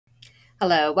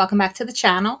Hello, welcome back to the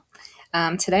channel.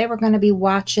 Today we're going to be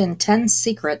watching 10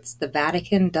 Secrets the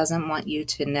Vatican Doesn't Want You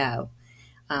to Know.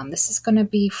 This is going to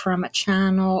be from a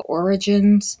channel,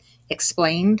 Origins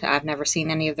Explained. I've never seen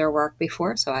any of their work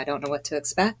before, so I don't know what to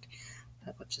expect.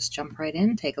 But we'll just jump right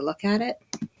in, take a look at it.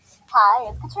 Hi,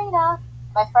 it's Katrina.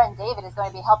 My friend David is going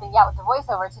to be helping you out with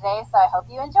the voiceover today, so I hope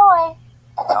you enjoy.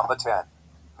 Number 10.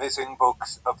 Missing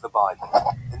Books of the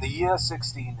Bible. In the year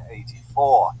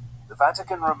 1684, the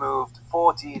Vatican removed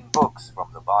 14 books from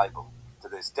the Bible. To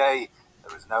this day,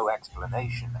 there is no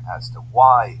explanation as to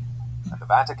why, and the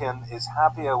Vatican is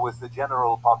happier with the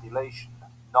general population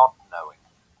not knowing.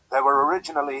 There were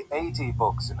originally 80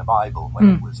 books in the Bible when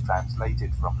it was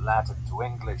translated from Latin to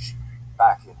English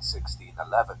back in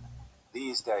 1611.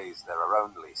 These days there are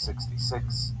only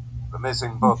 66. The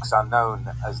missing books are known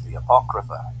as the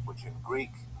Apocrypha, which in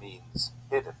Greek means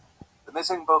hidden. The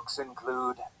missing books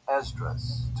include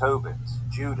Esdras, Tobit,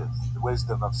 Judith, the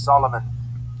Wisdom of Solomon,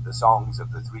 the Songs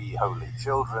of the Three Holy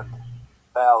Children,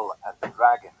 Bel and the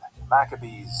Dragon,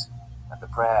 Maccabees, and the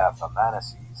Prayer for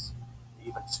Manasseh.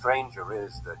 Even stranger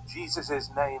is that Jesus'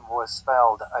 name was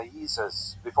spelled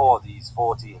Iesus before these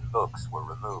 14 books were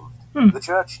removed. The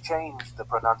church changed the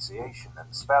pronunciation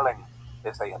and spelling.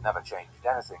 If they had never changed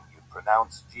anything, you'd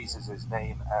pronounce Jesus'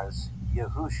 name as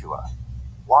Yahushua.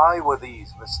 Why were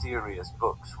these mysterious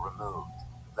books removed?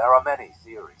 There are many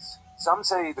theories. Some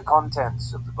say the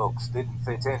contents of the books didn't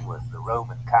fit in with the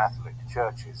Roman Catholic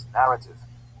Church's narrative,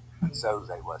 and so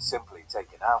they were simply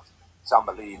taken out. Some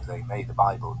believe they made the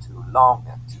Bible too long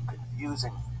and too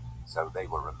confusing, so they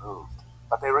were removed.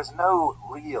 But there is no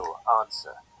real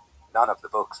answer. None of the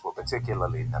books were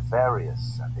particularly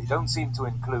nefarious, and they don't seem to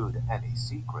include any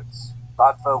secrets.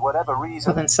 But for whatever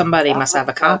reason, Well, then somebody must have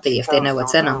a copy if they know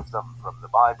what's in them. Remove them from the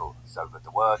Bible so that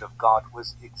the Word of God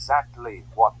was exactly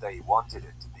what they wanted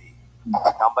it to be.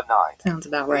 Number 9. Sounds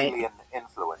about right. Alien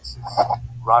influences.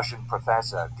 Russian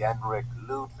professor Genrikh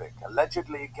Ludwig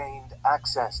allegedly gained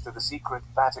access to the secret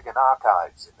Vatican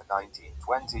archives in the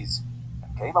 1920s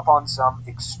and came upon some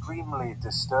extremely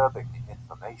disturbing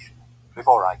information.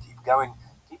 Before I keep going,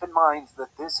 keep in mind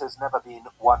that this has never been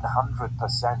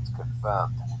 100%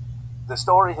 confirmed. The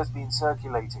story has been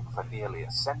circulating for nearly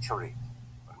a century,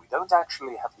 but we don't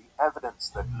actually have the evidence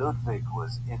that Ludwig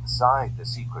was inside the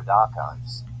secret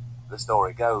archives. The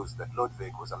story goes that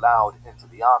Ludwig was allowed into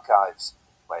the archives,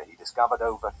 where he discovered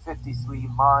over 53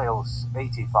 miles,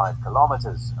 85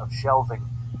 kilometers of shelving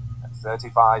and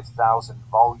 35,000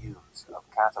 volumes of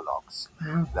catalogues.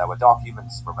 There were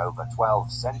documents from over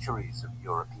 12 centuries of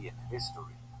European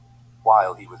history.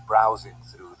 While he was browsing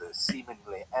through the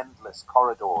seemingly endless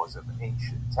corridors of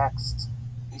ancient texts,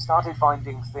 he started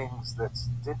finding things that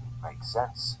didn't make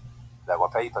sense. There were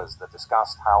papers that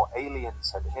discussed how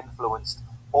aliens had influenced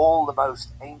all the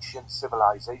most ancient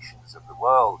civilizations of the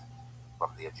world,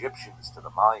 from the Egyptians to the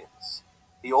Mayans.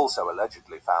 He also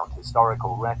allegedly found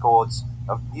historical records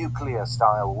of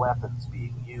nuclear-style weapons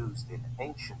being used in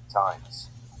ancient times.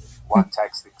 One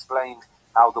text explained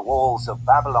how the walls of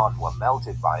Babylon were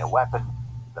melted by a weapon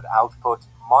that output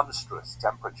monstrous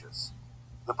temperatures.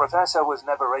 The professor was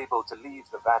never able to leave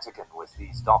the Vatican with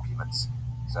these documents,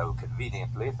 so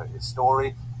conveniently for his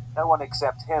story, no one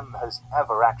except him has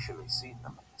ever actually seen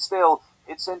them. Still,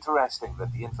 it's interesting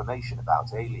that the information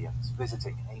about aliens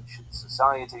visiting ancient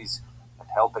societies and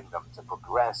helping them to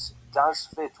progress does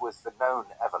fit with the known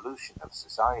evolution of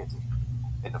society.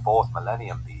 In the 4th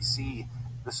millennium BC,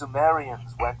 the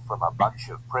Sumerians went from a bunch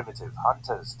of primitive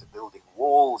hunters to building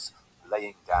walls,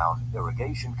 laying down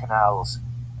irrigation canals,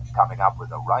 and coming up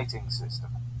with a writing system.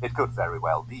 It could very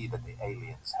well be that the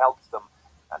aliens helped them,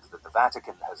 and that the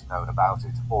Vatican has known about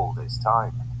it all this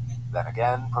time. Then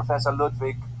again, Professor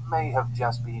Ludwig may have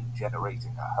just been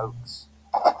generating a hoax.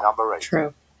 Number 8.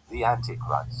 True. The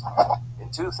Antichrist. In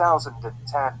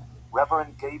 2010,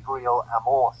 Reverend Gabriel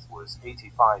Amorth was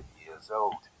 85 years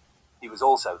old. He was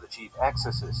also the chief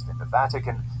exorcist in the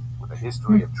Vatican, with a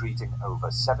history of treating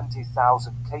over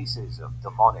 70,000 cases of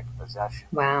demonic possession.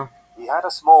 Wow. He had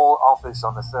a small office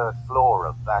on the 3rd floor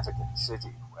of Vatican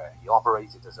City, where he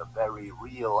operated as a very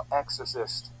real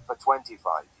exorcist for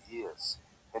 25 years.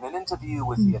 In an interview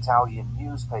with the Italian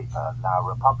newspaper La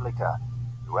Repubblica,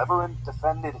 the Reverend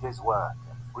defended his work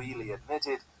and freely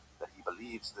admitted that he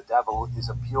believes the devil is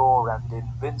a pure and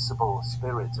invincible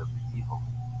spirit of evil.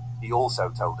 He also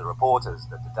told the reporters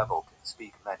that the devil can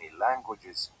speak many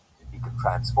languages, he can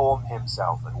transform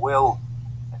himself at will,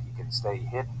 and he can stay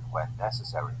hidden when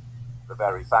necessary. The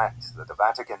very fact that the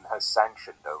Vatican has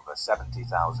sanctioned over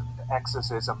 70,000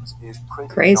 exorcisms is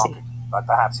pretty Crazy. shocking, but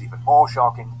perhaps even more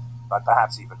shocking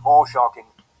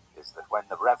is that when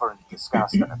the Reverend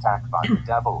discussed an attack by the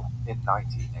devil in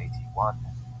 1981,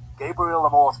 Gabriel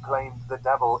Amorth claimed the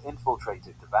devil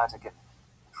infiltrated the Vatican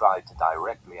and tried to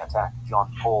directly attack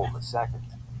John Paul II.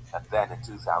 And then in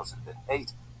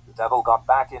 2008, the devil got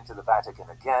back into the Vatican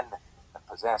again and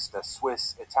possessed a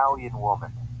Swiss-Italian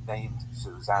woman named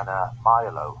Susanna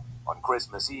Milo. On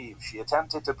Christmas Eve, she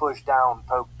attempted to push down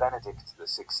Pope Benedict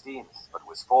XVI, but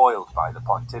was foiled by the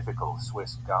pontifical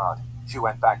Swiss Guard. She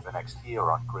went back the next year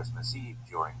on Christmas Eve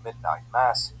during midnight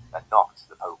mass and knocked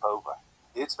the Pope over.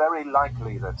 It's very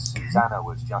likely that Susanna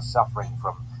was just suffering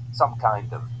from some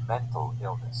kind of mental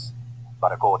illness,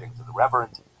 but according to the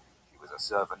Reverend, she was a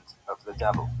servant of the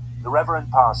devil. The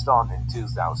Reverend passed on in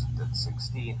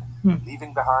 2016,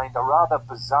 leaving behind a rather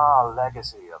bizarre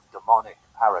legacy of demonic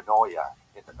paranoia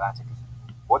in the Vatican.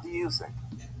 What do you think?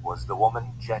 Was the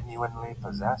woman genuinely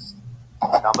possessed?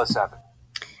 Number 7.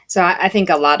 So I think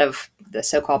a lot of the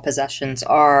so-called possessions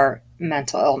are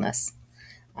mental illness.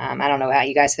 I don't know how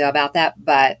you guys feel about that,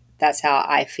 but that's how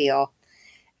I feel.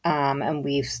 And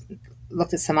we've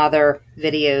looked at some other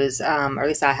videos, or at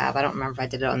least I have. I don't remember if I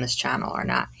did it on this channel or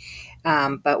not.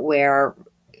 But where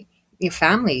your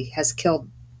family has killed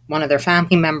one of their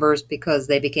family members because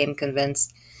they became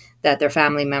convinced that their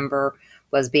family member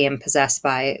was being possessed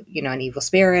by, an evil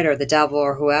spirit or the devil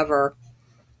or whoever.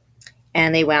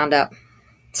 And they wound up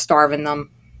starving them,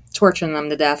 torturing them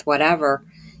to death, whatever.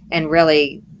 And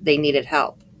really, they needed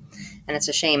help. And it's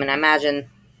a shame. And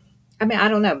I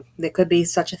don't know. There could be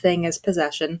such a thing as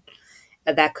possession.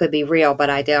 That could be real, but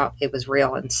I doubt it was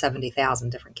real in 70,000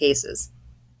 different cases.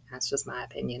 That's just my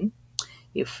opinion.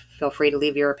 You feel free to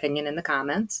leave your opinion in the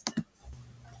comments.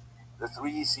 The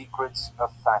 3 Secrets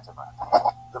of Fatima.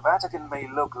 The Vatican may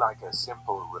look like a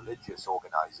simple religious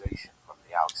organization from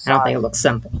the outside. I don't think it looks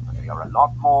simple. But they are a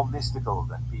lot more mystical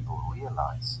than people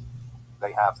realize.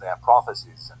 They have their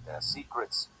prophecies and their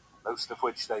secrets, most of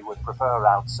which they would prefer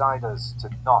outsiders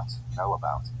to not know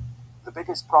about. The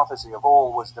biggest prophecy of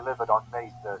all was delivered on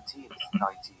May 13th,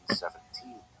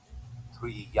 1917.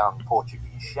 3 young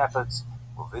Portuguese shepherds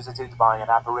were visited by an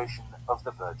apparition of the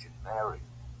Virgin Mary.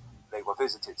 They were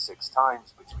visited 6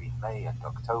 times between May and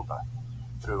October.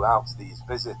 Throughout these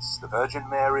visits, the Virgin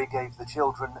Mary gave the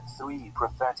children 3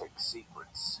 prophetic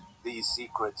secrets. These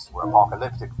secrets were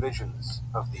apocalyptic visions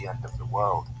of the end of the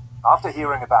world. After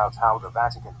hearing about how the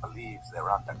Vatican believes they're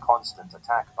under constant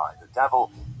attack by the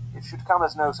devil, it should come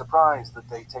as no surprise that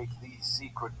they take these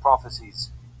secret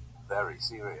prophecies very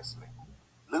seriously.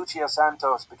 Lucia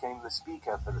Santos became the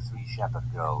speaker for the 3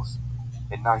 shepherd girls.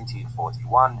 In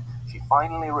 1941, she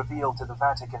finally revealed to the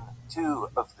Vatican 2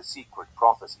 of the secret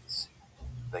prophecies.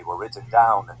 They were written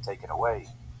down and taken away.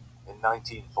 In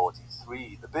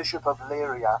 1943, the Bishop of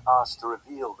Leiria asked to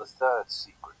reveal the 3rd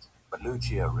secret, but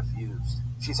Lucia refused.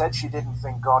 She said she didn't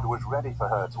think God was ready for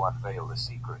her to unveil the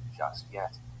secret just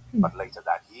yet. But later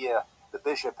that year, the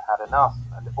bishop had enough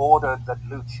and ordered that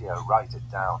Lucia write it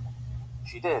down.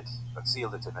 She did, but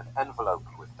sealed it in an envelope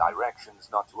with directions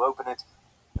not to open it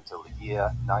until the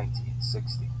year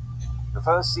 1960. The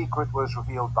first secret was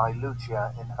revealed by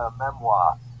Lucia in her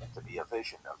memoir, To Be a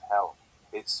Vision of Hell.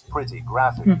 It's pretty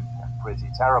graphic and pretty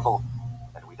terrible,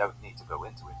 and we don't need to go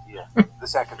into it here. The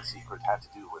second secret had to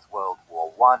do with World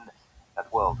War I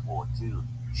and World War II.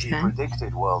 She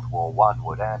predicted World War I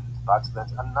would end, but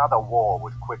that another war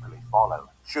would quickly follow,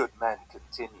 should men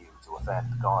continue to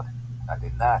offend God. And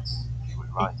in that, she was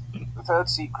right. The third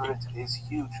secret is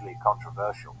hugely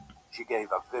controversial. She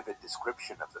gave a vivid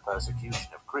description of the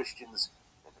persecution of Christians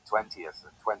in the 20th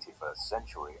and 21st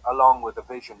century, along with a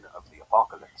vision of the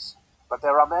apocalypse. But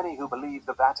there are many who believe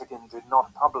the Vatican did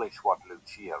not publish what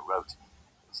Lucia wrote,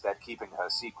 instead keeping her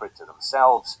secret to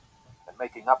themselves and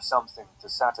making up something to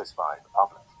satisfy the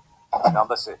public.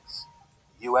 Number 6.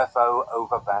 UFO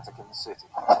over Vatican City.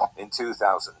 In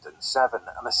 2007,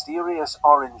 a mysterious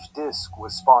orange disk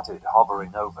was spotted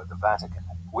hovering over the Vatican.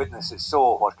 Witnesses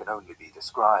saw what can only be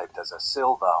described as a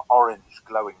silver-orange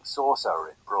glowing saucer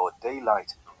in broad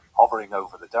daylight, hovering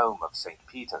over the dome of St.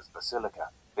 Peter's Basilica.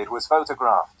 It was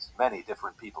photographed, many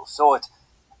different people saw it,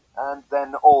 and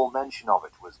then all mention of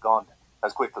it was gone.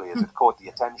 As quickly as it caught the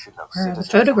attention of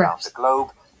citizens around the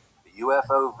globe, the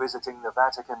UFO visiting the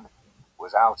Vatican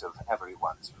was out of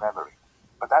everyone's memory.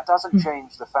 But that doesn't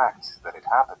change the fact that it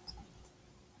happened.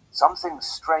 Something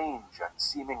strange and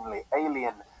seemingly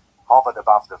alien hovered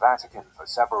above the Vatican for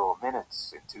several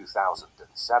minutes in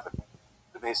 2007.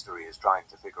 The mystery is trying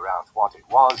to figure out what it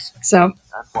was and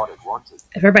what it wanted.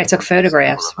 If everybody took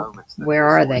photographs, where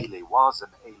are they? It really was an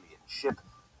alien ship,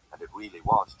 and it really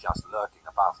was just lurking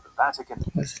above the Vatican.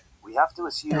 We have to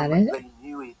assume they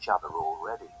knew each other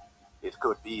already. It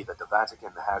could be that the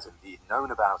Vatican has indeed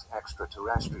known about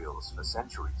extraterrestrials for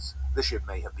centuries. The ship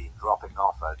may have been dropping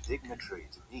off a dignitary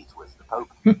to meet with the Pope.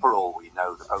 For all we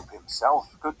know, the Pope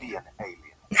himself could be an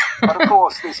alien. But of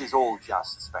course, this is all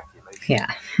just speculation.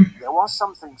 Yeah. There was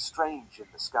something strange in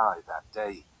the sky that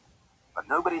day, but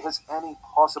nobody has any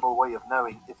possible way of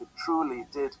knowing if it truly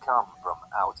did come from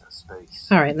outer space.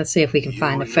 All right, let's see if we can Do you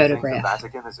find a really think the photograph.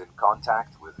 Vatican is in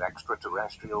contact with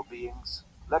extraterrestrial beings?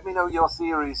 Let me know your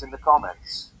theories in the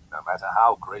comments, no matter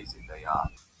how crazy they are.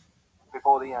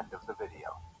 Before the end of the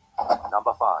video.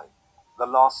 Number 5. The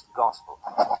Lost Gospel.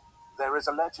 There is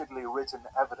allegedly written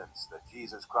evidence that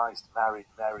Jesus Christ married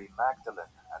Mary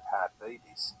Magdalene and had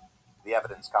babies. The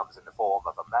evidence comes in the form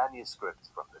of a manuscript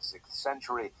from the 6th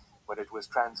century when it was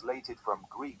translated from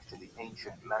Greek to the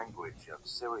ancient language of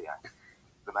Syriac.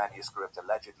 The manuscript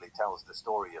allegedly tells the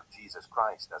story of Jesus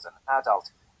Christ as an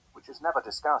adult, which is never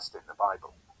discussed in the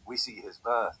Bible. We see his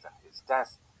birth and his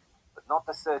death, but not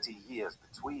the 30 years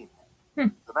between.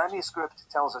 The manuscript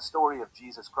tells a story of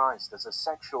Jesus Christ as a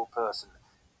sexual person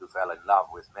who fell in love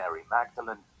with Mary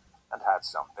Magdalene and had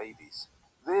some babies.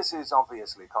 This is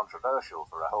obviously controversial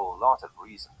for a whole lot of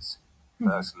reasons.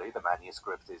 Firstly, the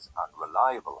manuscript is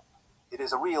unreliable. It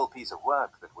is a real piece of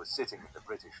work that was sitting in the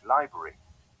British Library,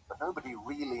 but nobody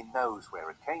really knows where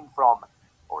it came from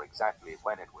or exactly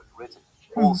when it was written.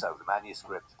 Also, the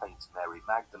manuscript paints Mary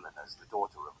Magdalene as the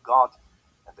daughter of God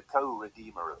and the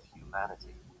co-redeemer of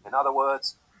humanity. In other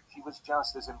words, she was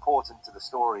just as important to the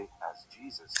story as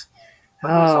Jesus.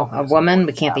 Oh, a woman?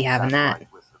 We can't be having that.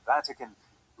 With the Vatican,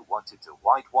 who wanted to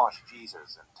whitewash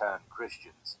Jesus and turn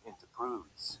Christians into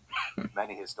prudes.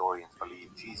 Many historians believe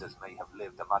Jesus may have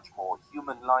lived a much more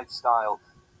human lifestyle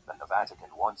than the Vatican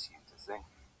wants you to think.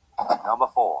 Number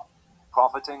 4.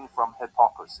 Profiting from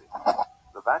hypocrisy.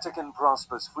 The Vatican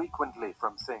prospers frequently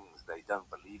from things they don't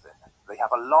believe in. They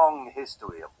have a long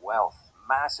history of wealth,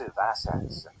 massive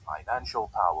assets, and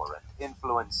financial power and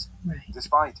influence,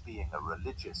 despite being a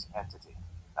religious entity.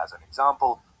 As an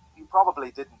example, you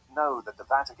probably didn't know that the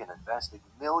Vatican invested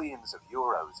millions of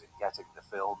euros in getting the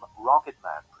film Rocket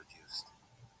Man produced.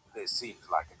 This seems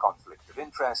like a conflict of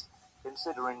interest,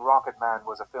 considering Rocket Man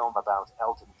was a film about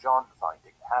Elton John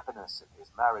finding happiness in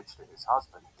his marriage to his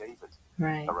husband, David,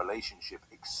 a relationship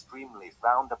extremely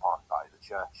frowned upon by the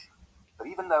church. But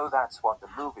even though that's what the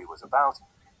movie was about,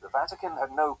 the Vatican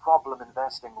had no problem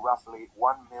investing roughly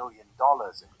 $1 million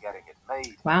in getting it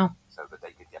made, so that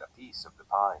they could get a piece of the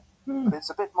pie. But it's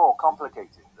a bit more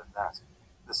complicated than that.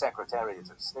 The Secretariat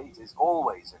of State is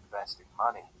always investing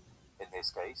money. In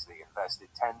this case, they invested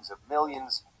tens of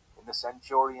millions in the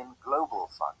Centurion Global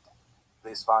Fund.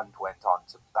 This fund went on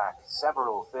to back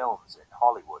several films in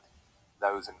Hollywood.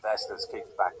 Those investors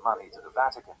kicked back money to the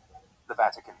Vatican. The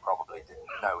Vatican probably didn't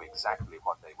know exactly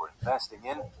what they were investing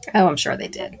in. Oh, I'm sure they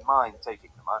did. Didn't mind taking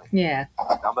the money. Yeah.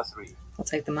 Number 3. I'll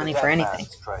take the money for anything.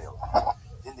 Trail.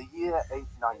 In the year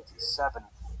 897,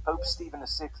 Pope Stephen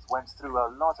VI went through a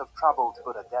lot of trouble to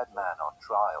put a dead man on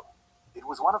trial. It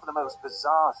was one of the most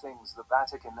bizarre things the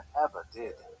Vatican ever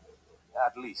did,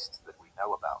 at least that we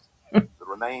know about. The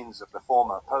remains of the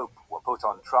former pope were put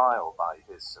on trial by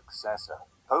his successor.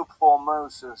 Pope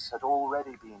Formosus had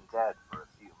already been dead for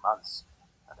a few months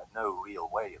and had no real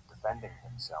way of defending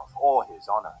himself or his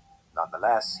honor.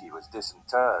 Nonetheless, he was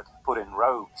disinterred, put in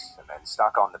robes, and then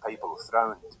stuck on the papal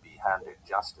throne to be handed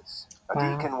justice. A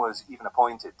deacon was even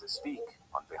appointed to speak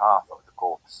on behalf of the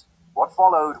corpse. What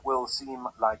followed will seem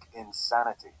like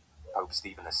insanity. Pope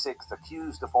Stephen VI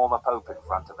accused the former pope in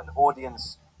front of an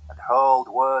audience and hurled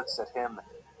words at him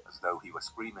as though he were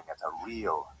screaming at a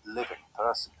real, living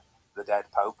person. The dead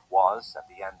pope was, at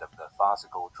the end of the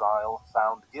farcical trial,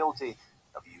 found guilty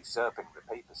of usurping the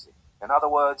papacy. In other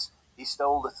words, he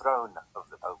stole the throne of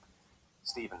the pope.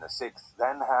 Stephen VI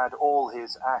then had all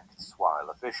his acts, while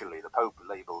officially the pope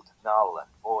labelled null and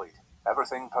void.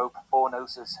 Everything Pope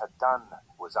Formosus had done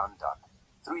was undone.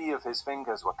 3 of his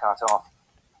fingers were cut off,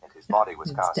 and his body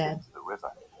was cast into the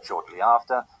river. Shortly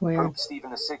after, Pope Stephen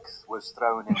VI was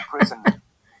thrown in prison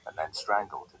and then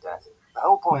strangled to death. The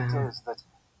whole point is that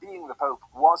being the Pope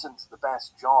wasn't the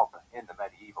best job in the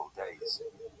medieval days.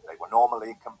 They were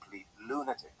normally complete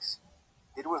lunatics.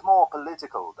 It was more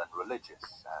political than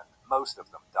religious, and most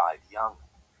of them died young.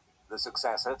 The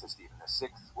successor to Stephen VI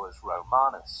was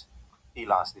Romanus. He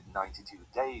lasted 92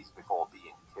 days before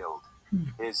being killed.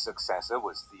 His successor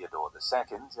was Theodore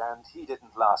II, and he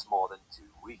didn't last more than 2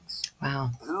 weeks.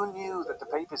 Who knew that the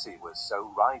papacy was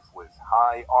so rife with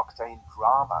high-octane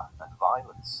drama and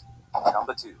violence?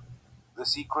 Number 2. The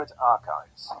Secret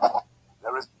Archives.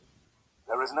 There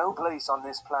is no place on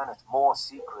this planet more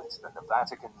secret than the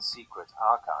Vatican's secret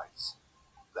archives.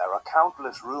 There are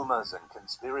countless rumors and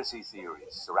conspiracy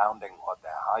theories surrounding what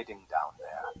they're hiding down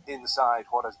there, inside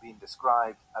what has been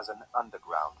described as an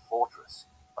underground fortress.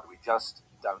 But we just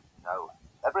don't know.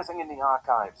 Everything in the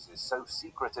archives is so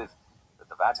secretive that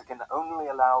the Vatican only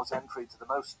allows entry to the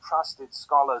most trusted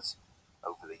scholars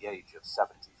over the age of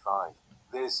 75.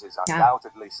 This is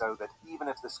undoubtedly so that even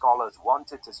if the scholars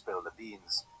wanted to spill the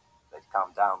beans, they'd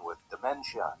come down with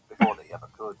dementia before they ever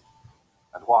could.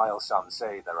 And while some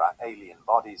say there are alien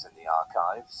bodies in the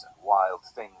archives and wild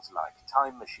things like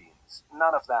time machines,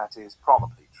 none of that is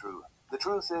probably true. The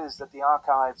truth is that the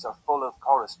archives are full of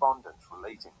correspondence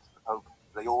relating to the Pope.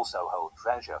 They also hold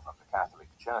treasure from the Catholic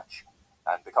Church.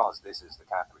 And because this is the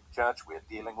Catholic Church we're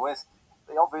dealing with,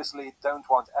 they obviously don't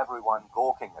want everyone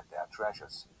gawking at their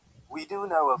treasures. We do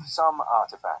know of some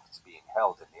artifacts being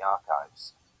held in the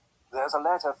archives. There's a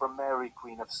letter from Mary,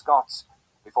 Queen of Scots,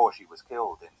 before she was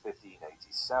killed in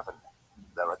 1587.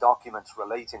 There are documents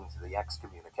relating to the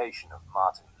excommunication of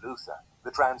Martin Luther. The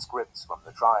transcripts from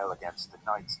the trial against the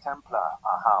Knights Templar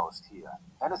are housed here.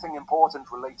 Anything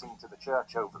important relating to the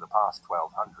church over the past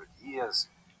 1200 years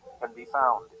can be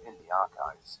found in the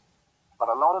archives. But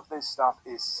a lot of this stuff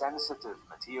is sensitive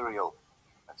material,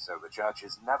 and so the church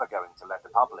is never going to let the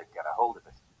public get a hold of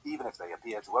it. Even if they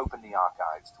appear to open the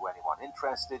archives to anyone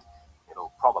interested,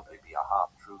 it'll probably be a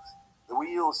half-truth. The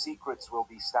real secrets will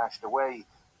be stashed away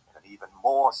in an even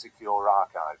more secure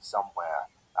archive somewhere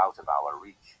out of our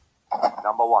reach.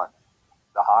 Number 1.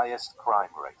 The highest crime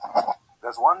rate.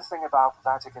 There's one thing about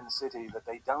Vatican City that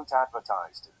they don't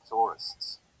advertise to the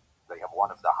tourists. They have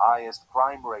one of the highest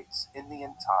crime rates in the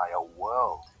entire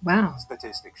world. Wow.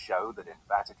 Statistics show that in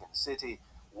Vatican City,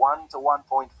 1 to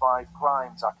 1.5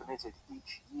 crimes are committed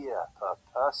each year per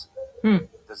person.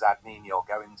 Does that mean you're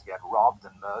going to get robbed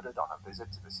and murdered on a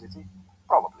visit to the city?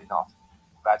 Probably not.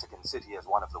 Vatican City has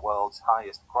one of the world's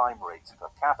highest crime rates per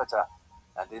capita,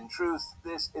 and in truth,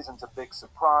 this isn't a big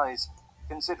surprise,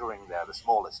 considering they're the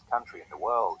smallest country in the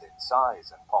world in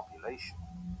size and population.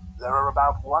 There are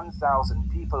about 1,000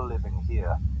 people living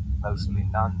here, mostly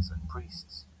nuns and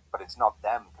priests, but it's not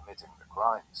them committing the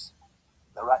crimes.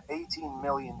 There are 18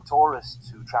 million tourists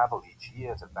who travel each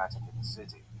year to Vatican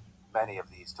City. Many of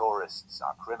these tourists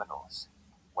are criminals.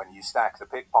 When you stack the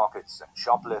pickpockets and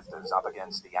shoplifters up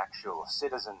against the actual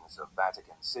citizens of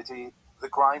Vatican City, the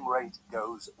crime rate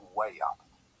goes way up.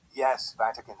 Yes,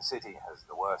 Vatican City has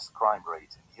the worst crime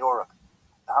rate in Europe.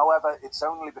 However, it's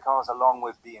only because, along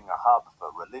with being a hub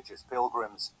for religious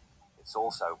pilgrims, it's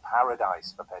also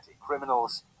paradise for petty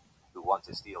criminals who want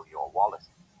to steal your wallet.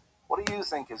 What do you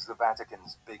think is the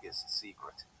Vatican's biggest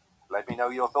secret? Let me know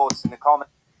your thoughts in the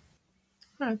comments.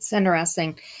 That's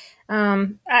interesting.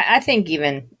 I think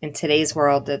even in today's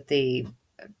world that the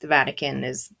Vatican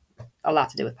is a lot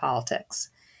to do with politics,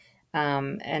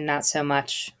 and not so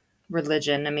much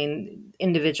religion. I mean,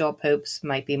 individual popes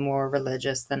might be more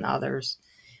religious than others,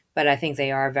 but I think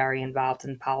they are very involved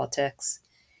in politics.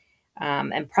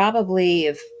 And probably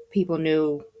if people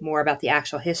knew more about the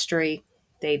actual history,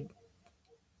 they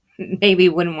maybe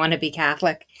wouldn't want to be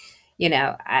Catholic.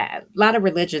 A lot of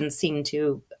religions seem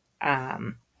to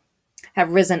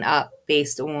have risen up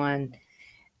based on,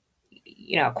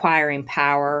 acquiring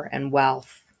power and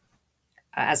wealth,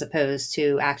 as opposed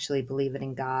to actually believing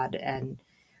in God and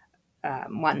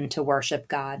wanting to worship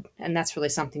God. And that's really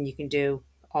something you can do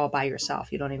all by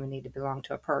yourself. You don't even need to belong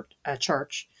to a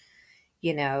church.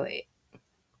 I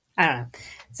don't know.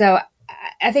 So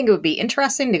I think it would be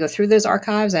interesting to go through those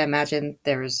archives. I imagine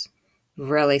there's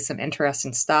really some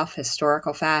interesting stuff,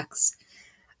 historical facts.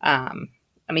 I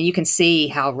mean, you can see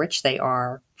how rich they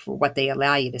are for what they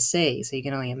allow you to see. So you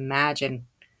can only imagine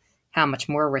how much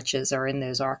more riches are in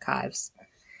those archives.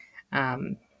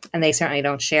 And they certainly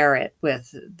don't share it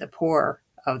with the poor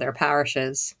of their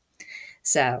parishes.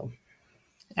 So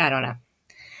I don't know.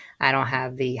 I don't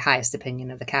have the highest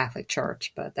opinion of the Catholic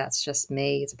Church, but that's just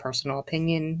me. It's a personal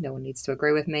opinion. No one needs to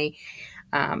agree with me.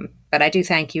 But I do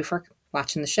thank you for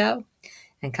watching the show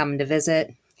and coming to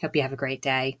visit. Hope you have a great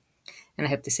day, and I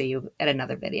hope to see you at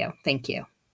another video. Thank you.